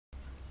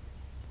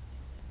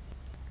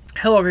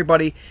Hello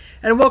everybody,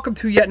 and welcome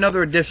to yet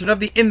another edition of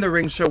the In the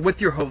Ring Show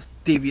with your host,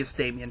 Devious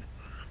Damien.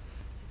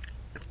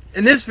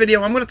 In this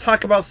video, I'm going to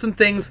talk about some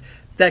things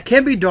that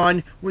can be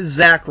done with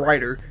Zack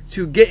Ryder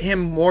to get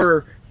him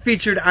more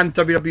featured on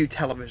WWE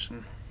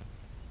television.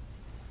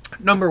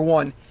 Number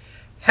one,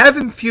 have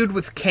him feud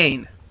with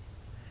Kane.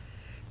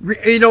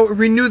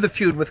 Renew the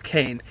feud with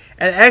Kane,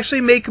 and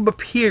actually make him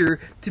appear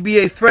to be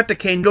a threat to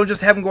Kane. Don't just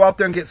have him go out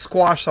there and get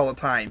squashed all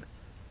the time.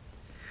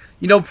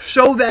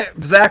 Show that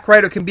Zack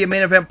Ryder can be a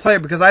main event player,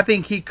 because I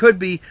think he could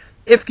be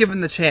if given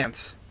the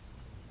chance.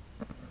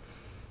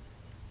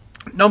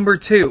 Number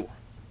two,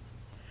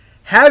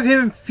 have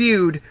him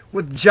feud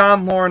with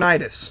John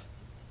Laurinaitis.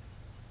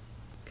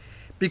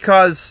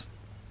 Because,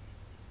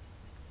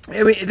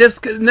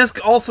 this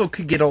also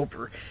could get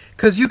over.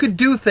 Because you could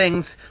do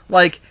things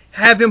like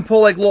have him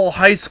pull like little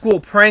high school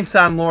pranks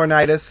on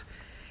Laurinaitis,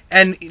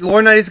 and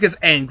Laurinaitis gets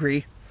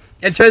angry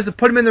and tries to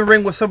put him in the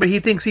ring with somebody he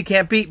thinks he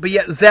can't beat, but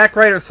yet Zack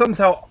Ryder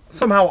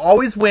somehow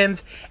always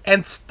wins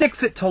and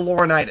sticks it to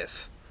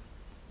Laurinaitis.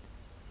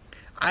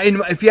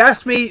 If you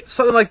ask me,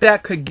 something like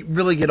that could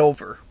really get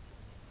over.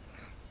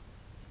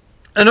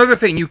 Another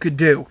thing you could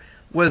do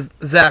with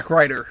Zack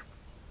Ryder,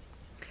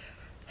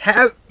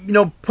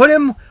 put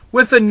him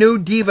with a new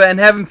diva and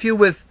have him feud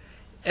with,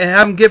 and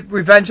have him get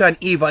revenge on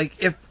Eve. Like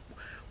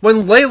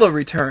when Layla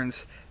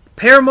returns,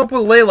 pair him up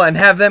with Layla and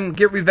have them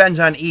get revenge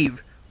on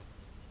Eve.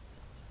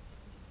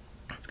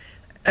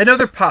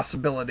 Another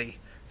possibility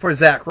for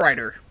Zack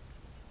Ryder,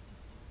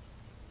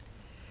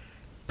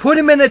 put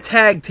him in a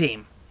tag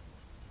team.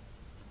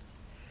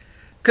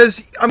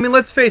 Because,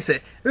 let's face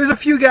it, there's a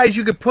few guys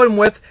you could put him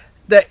with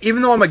that,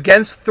 even though I'm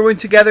against throwing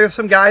together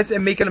some guys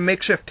and making a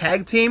makeshift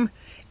tag team,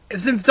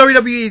 since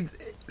WWE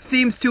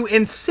seems to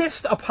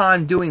insist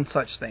upon doing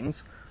such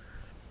things,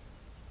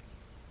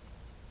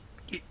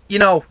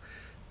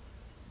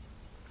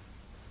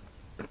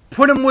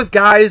 put him with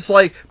guys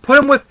like, put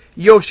him with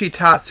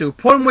Yoshitatsu,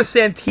 put him with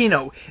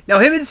Santino. Now,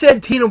 him and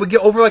Santino would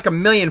get over like $1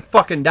 million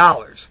fucking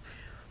dollars.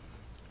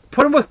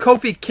 Put him with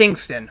Kofi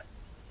Kingston.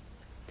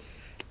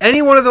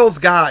 Any one of those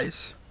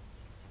guys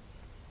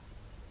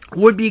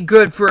would be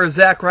good for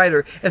Zack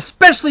Ryder,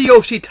 especially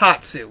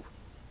Yoshitatsu.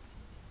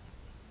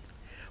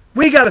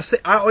 We gotta say,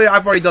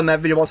 I've already done that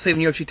video about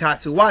saving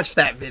Yoshitatsu. Watch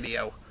that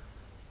video.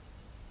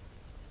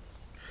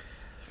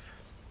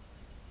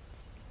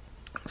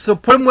 So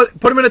put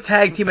him in a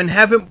tag team and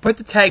have him put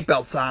the tag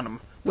belts on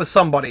him with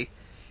somebody.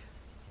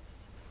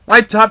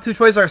 My top two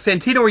choices are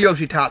Santino or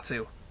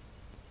Yoshitatsu.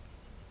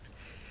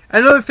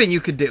 Another thing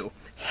you could do,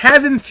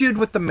 have him feud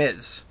with The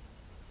Miz.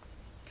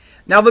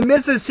 Now, The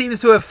Miz seems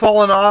to have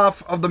fallen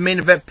off of the main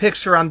event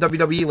picture on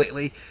WWE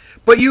lately,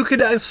 but you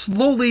could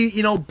slowly,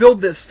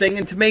 build this thing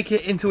and to make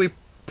it into a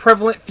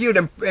prevalent feud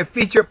and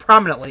feature it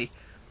prominently.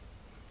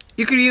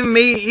 You could even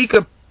make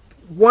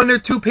 1 or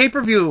 2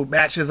 pay-per-view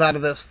matches out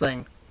of this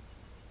thing.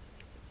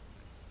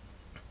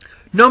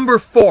 Number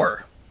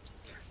 4,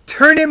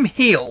 turn him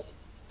heel.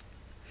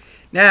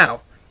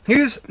 Now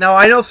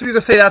I know some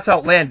people say that's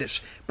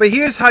outlandish, but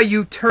here's how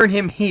you turn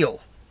him heel.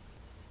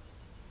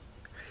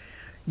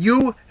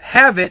 You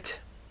have it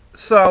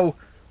so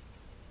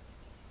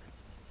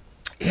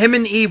him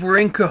and Eve were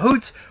in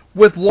cahoots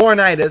with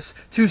Laurinaitis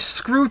to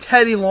screw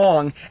Teddy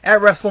Long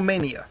at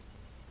WrestleMania.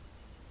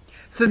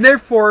 So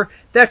therefore,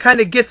 that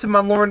kind of gets him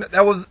on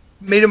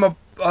made him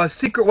a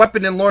secret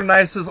weapon in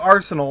Laurinaitis'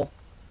 arsenal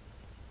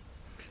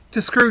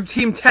to screw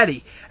Team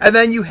Teddy. And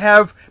then you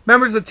have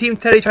members of Team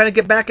Teddy trying to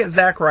get back at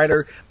Zack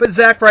Ryder, but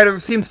Zack Ryder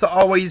seems to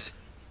always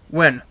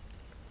win.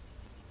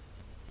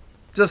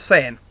 Just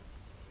saying.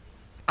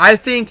 I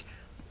think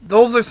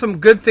those are some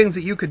good things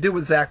that you could do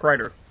with Zack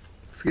Ryder.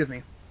 Excuse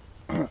me.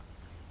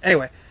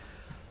 Anyway.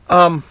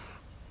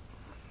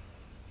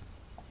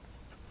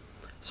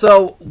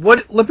 So,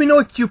 let me know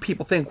what you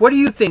people think. What do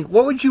you think?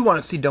 What would you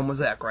want to see done with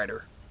Zack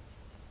Ryder?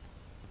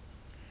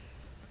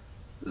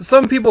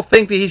 Some people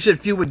think that he should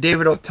feud with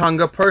David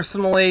Otunga.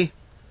 Personally,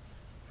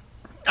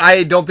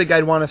 I don't think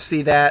I'd want to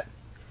see that.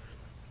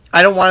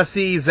 I don't want to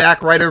see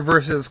Zack Ryder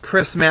versus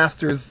Chris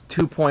Masters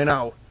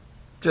 2.0.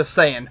 Just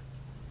saying.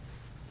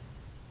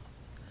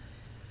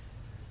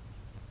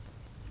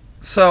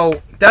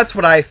 So, that's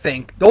what I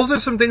think. Those are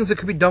some things that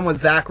could be done with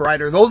Zack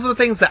Ryder. Those are the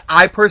things that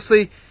I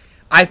think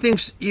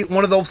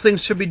one of those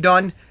things should be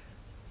done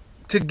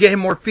to get him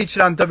more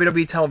featured on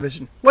WWE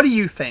television. What do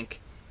you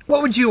think?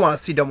 What would you want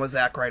to see done with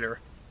Zack Ryder?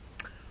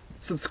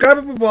 Subscribe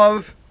up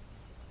above,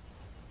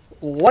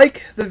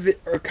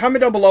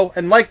 comment down below,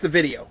 and like the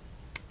video.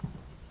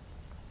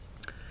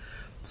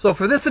 So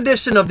for this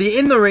edition of the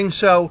In the Ring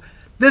Show,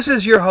 this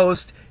is your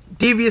host,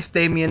 Devious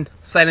Damien,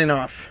 signing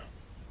off.